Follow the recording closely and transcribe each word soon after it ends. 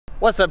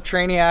What's up,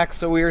 Trainiacs?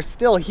 So we are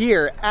still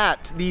here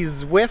at the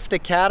Zwift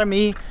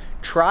Academy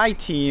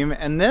Tri-Team,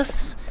 and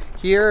this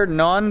here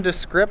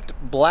nondescript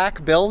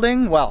black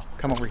building, well,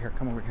 come over here.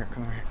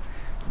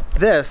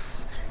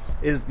 This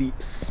is the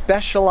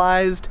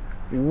Specialized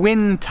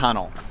Wind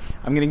Tunnel.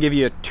 I'm gonna give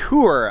you a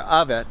tour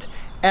of it,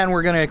 and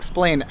we're gonna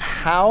explain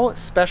how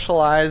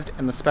Specialized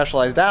and the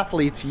Specialized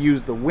athletes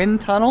use the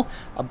wind tunnel,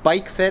 a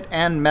bike fit,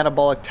 and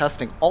metabolic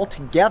testing all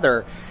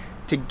together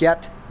to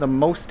get the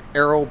most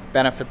aero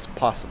benefits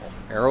possible.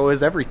 Aero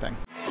is everything.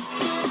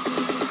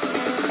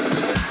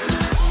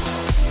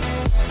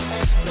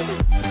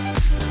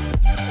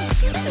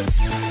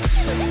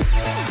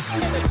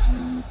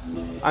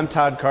 I'm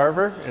Todd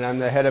Carver, and I'm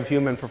the head of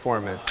human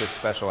performance at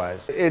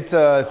Specialized. It's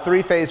a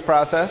three-phase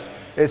process.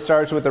 It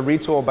starts with a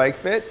Retul bike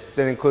fit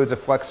that includes a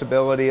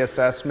flexibility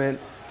assessment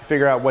to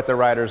figure out what the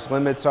rider's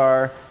limits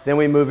are. Then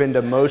we move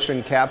into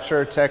motion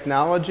capture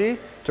technology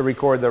to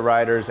record the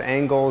rider's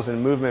angles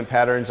and movement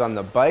patterns on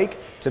the bike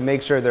to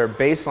make sure their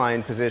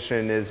baseline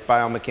position is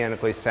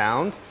biomechanically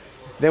sound.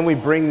 Then we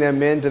bring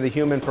them into the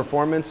human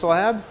performance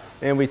lab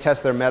and we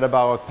test their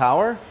metabolic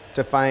power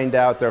to find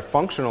out their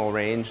functional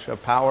range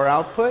of power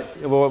output.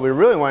 What we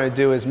really want to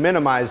do is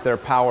minimize their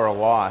power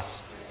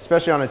loss,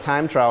 especially on a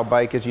time trial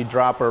bike. As you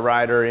drop a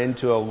rider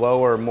into a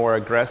lower, more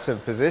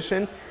aggressive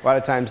position, a lot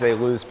of times they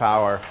lose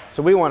power.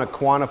 So we want to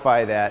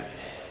quantify that.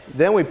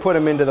 Then we put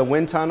them into the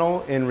wind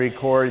tunnel and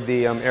record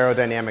the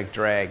aerodynamic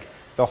drag.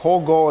 The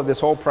whole goal of this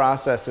whole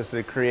process is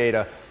to create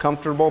a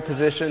comfortable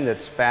position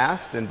that's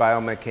fast and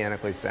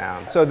biomechanically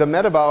sound. So the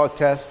metabolic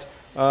test,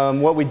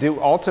 what we do,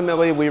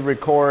 ultimately we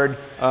record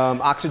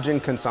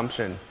oxygen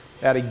consumption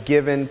at a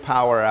given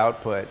power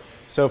output.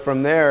 So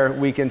from there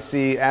we can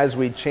see, as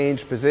we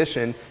change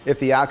position, if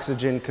the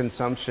oxygen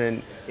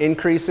consumption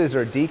increases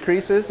or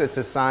decreases, it's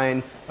a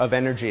sign of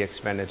energy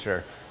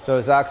expenditure. So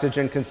as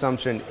oxygen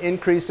consumption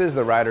increases,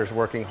 the rider's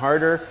working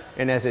harder,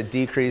 and as it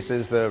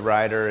decreases, the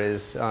rider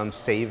is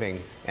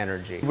saving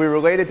energy. We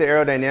relate it to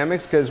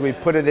aerodynamics because we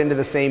put it into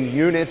the same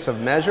units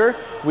of measure.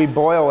 We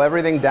boil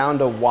everything down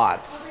to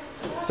watts.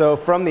 So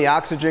from the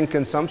oxygen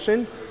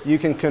consumption, you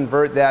can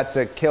convert that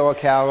to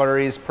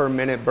kilocalories per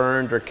minute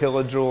burned or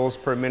kilojoules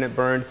per minute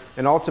burned,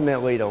 and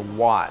ultimately to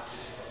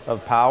watts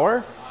of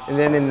power. And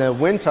then in the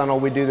wind tunnel,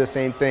 we do the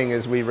same thing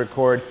as we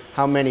record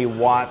how many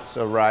watts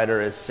a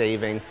rider is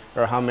saving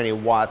or how many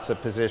watts a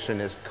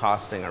position is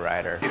costing a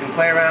rider. You can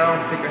play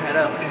around, pick your head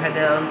up, put your head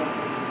down,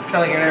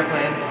 pretend like you're in an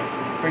airplane,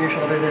 bring your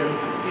shoulders in,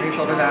 bring your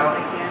shoulders out.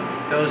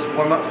 Those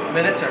warm-up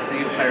minutes are for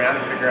you to play around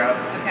and figure out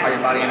how your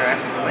body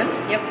interacts with the wind.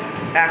 Yep.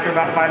 After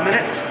about 5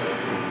 minutes,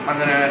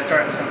 I'm going to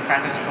start with some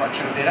practice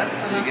collection of data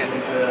so you get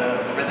into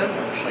the rhythm.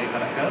 I'll show you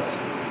how that goes.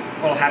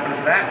 What will happen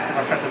for that is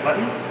I'll press a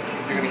button.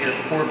 You're going to hear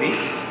 4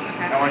 beeps.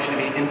 I want you to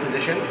be in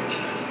position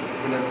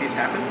when those beeps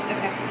happen.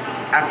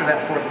 After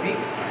that 4th beep,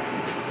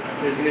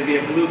 there's going to be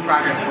a blue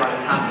progress bar at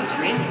the top of the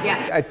screen.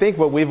 I think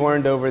what we've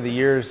learned over the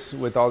years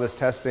with all this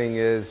testing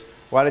is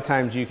a lot of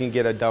times you can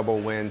get a double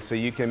win, so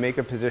you can make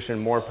a position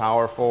more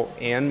powerful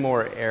and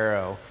more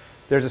aero.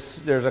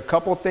 There's a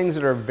couple things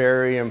that are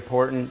very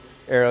important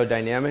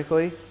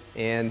aerodynamically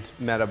and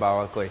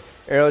metabolically.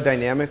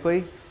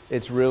 Aerodynamically,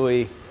 it's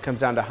really comes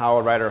down to how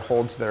a rider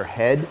holds their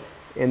head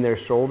and their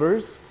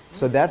shoulders.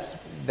 So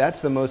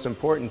that's the most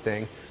important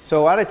thing. So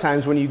a lot of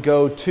times when you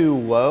go too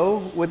low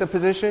with a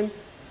position,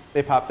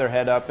 they pop their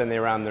head up and they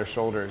round their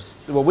shoulders.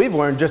 What we've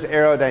learned just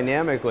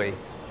aerodynamically,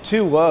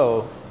 too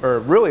low or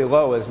really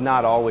low is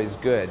not always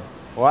good.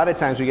 A lot of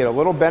times we get a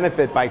little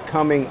benefit by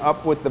coming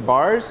up with the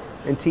bars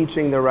and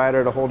teaching the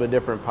rider to hold a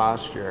different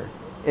posture.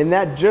 And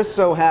that just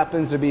so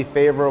happens to be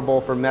favorable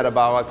for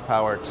metabolic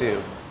power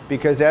too,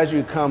 because as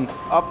you come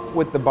up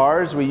with the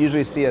bars, we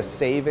usually see a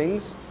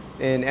savings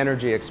in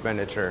energy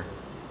expenditure.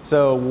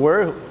 So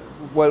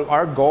what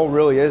our goal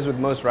really is with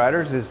most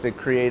riders is to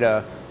create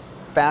a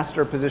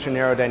faster position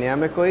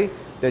aerodynamically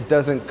that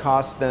doesn't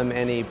cost them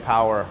any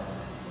power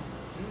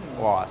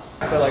loss.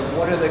 But like,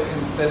 what are the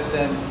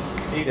consistent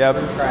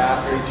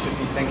triathletes should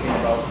be thinking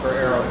about for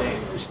aero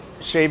gains?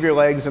 Shave your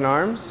legs and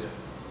arms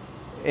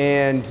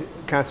and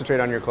concentrate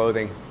on your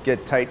clothing.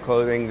 Get tight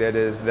clothing that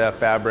is, the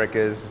fabric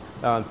is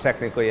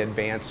technically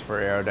advanced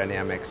for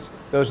aerodynamics.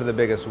 Those are the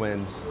biggest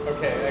wins.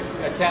 Okay,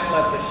 I can't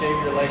let the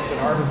shave your legs and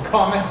arms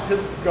comment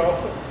just go.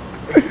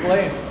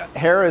 Explain.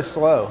 Hair is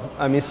slow.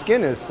 I mean,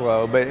 skin is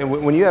slow, but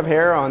when you have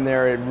hair on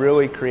there, it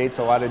really creates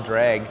a lot of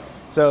drag.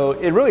 So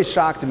it really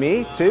shocked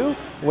me too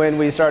when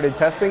we started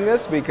testing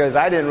this, because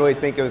I didn't really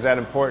think it was that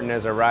important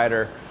as a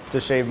rider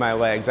to shave my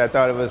legs. I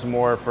thought it was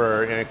more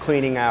for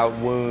cleaning out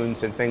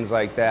wounds and things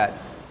like that.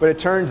 But it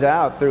turns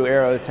out through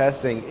aero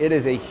testing, it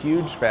is a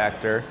huge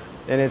factor,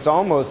 and it's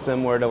almost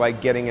similar to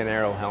like getting an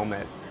aero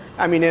helmet.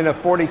 I mean, in a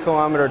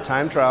 40-kilometer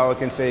time trial, it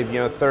can save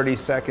 30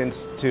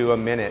 seconds to a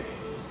minute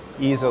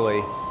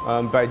easily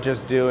by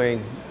just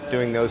doing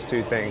those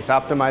two things,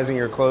 optimizing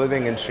your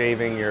clothing and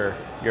shaving your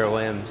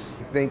limbs.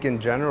 I think in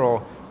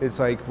general, it's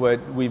like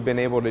what we've been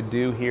able to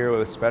do here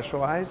with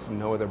Specialized,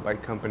 no other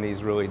bike company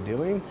is really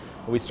doing.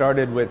 We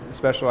started with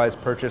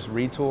Specialized purchased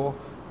Retul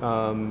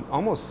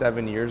almost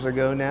 7 years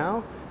ago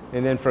now.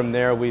 And then from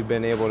there, we've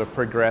been able to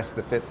progress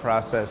the fit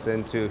process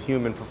into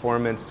human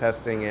performance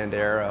testing and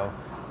aero.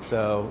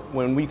 So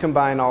when we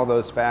combine all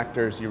those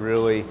factors, you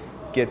really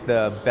get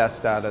the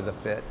best out of the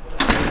fit.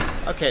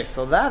 Okay,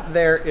 so that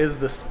there is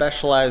the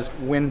specialized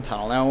wind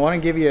tunnel. Now I want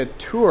to give you a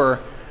tour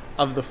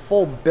of the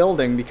full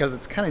building because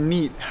it's kind of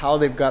neat how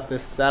they've got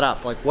this set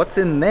up. Like what's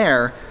in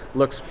there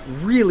looks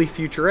really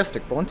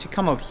futuristic, but once you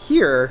come out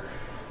here,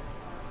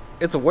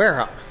 it's a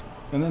warehouse.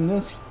 And then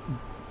this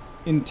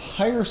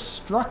entire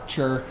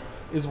structure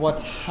is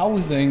what's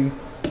housing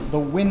the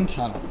wind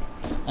tunnel.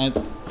 And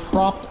it's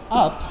propped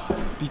up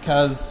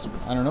because,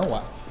 I don't know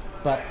why,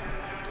 but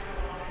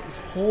this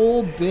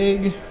whole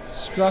big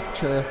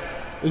structure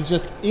is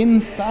just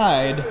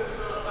inside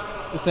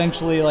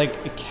essentially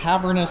like a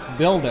cavernous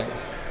building.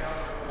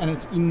 And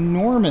it's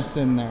enormous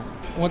in there.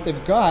 What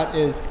they've got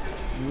is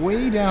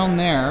way down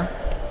there,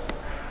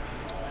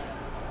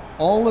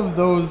 all of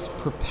those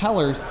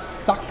propellers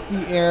suck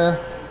the air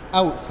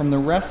out from the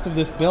rest of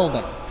this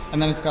building. And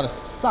then it's got to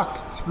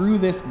suck through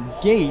this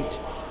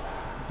gate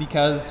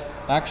because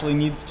it actually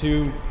needs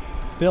to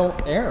fill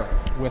air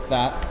with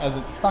that as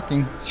it's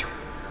sucking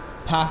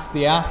past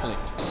the athlete.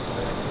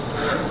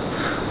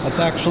 That's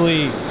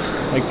actually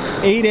like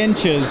 8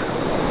 inches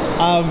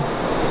of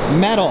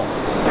metal.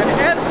 And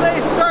as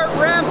they start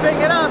ramping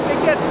it up,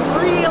 it gets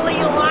really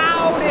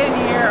loud in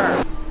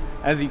here.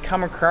 As you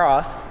come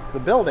across the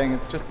building,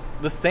 it's just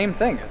the same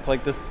thing. It's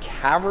like this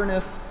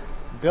cavernous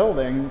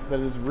building that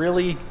is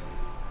really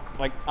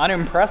like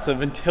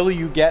unimpressive until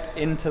you get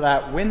into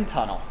that wind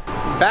tunnel.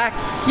 Back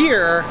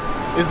here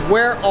is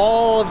where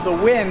all of the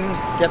wind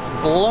gets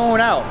blown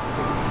out.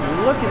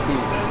 Look at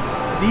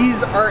these.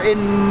 These are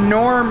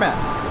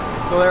enormous.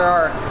 So there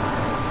are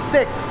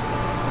 6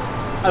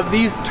 of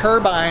these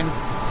turbines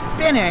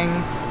spinning.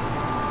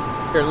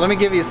 Here, let me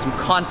give you some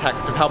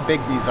context of how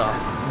big these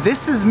are.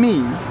 This is me,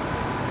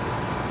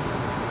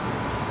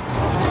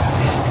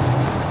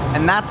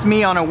 and that's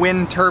me on a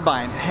wind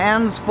turbine,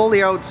 hands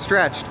fully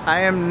outstretched.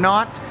 I am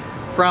not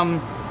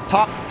from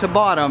top to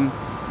bottom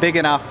big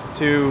enough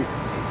to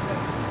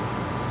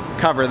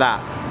cover that.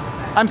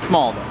 I'm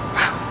small though.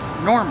 Wow, it's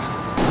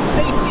enormous.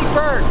 Safety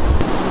first.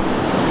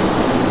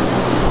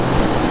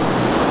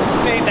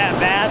 Ain't that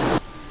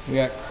bad. We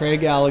got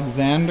Craig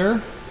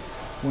Alexander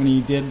when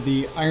he did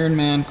the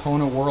Ironman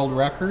Kona World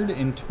Record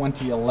in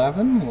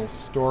 2011. A little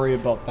story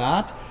about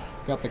that.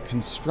 Got the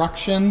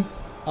construction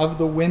of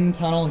the wind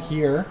tunnel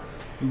here.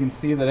 You can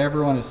see that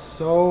everyone is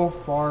so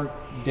far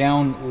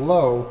down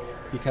low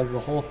because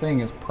the whole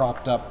thing is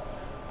propped up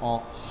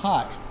all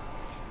high.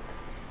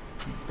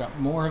 We've got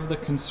more of the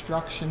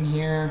construction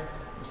here,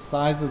 the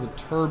size of the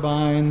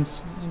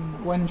turbines,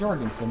 and Gwen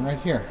Jorgensen right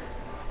here.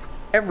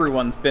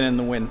 Everyone's been in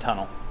the wind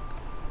tunnel,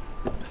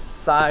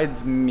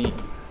 besides me.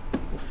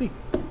 We'll see,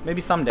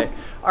 maybe someday.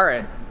 All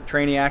right,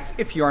 Trainiacs,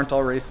 if you aren't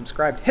already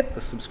subscribed, hit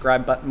the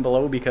subscribe button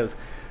below because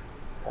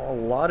a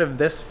lot of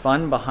this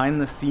fun behind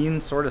the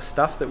scenes sort of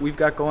stuff that we've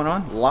got going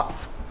on,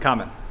 lots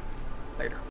coming. Later.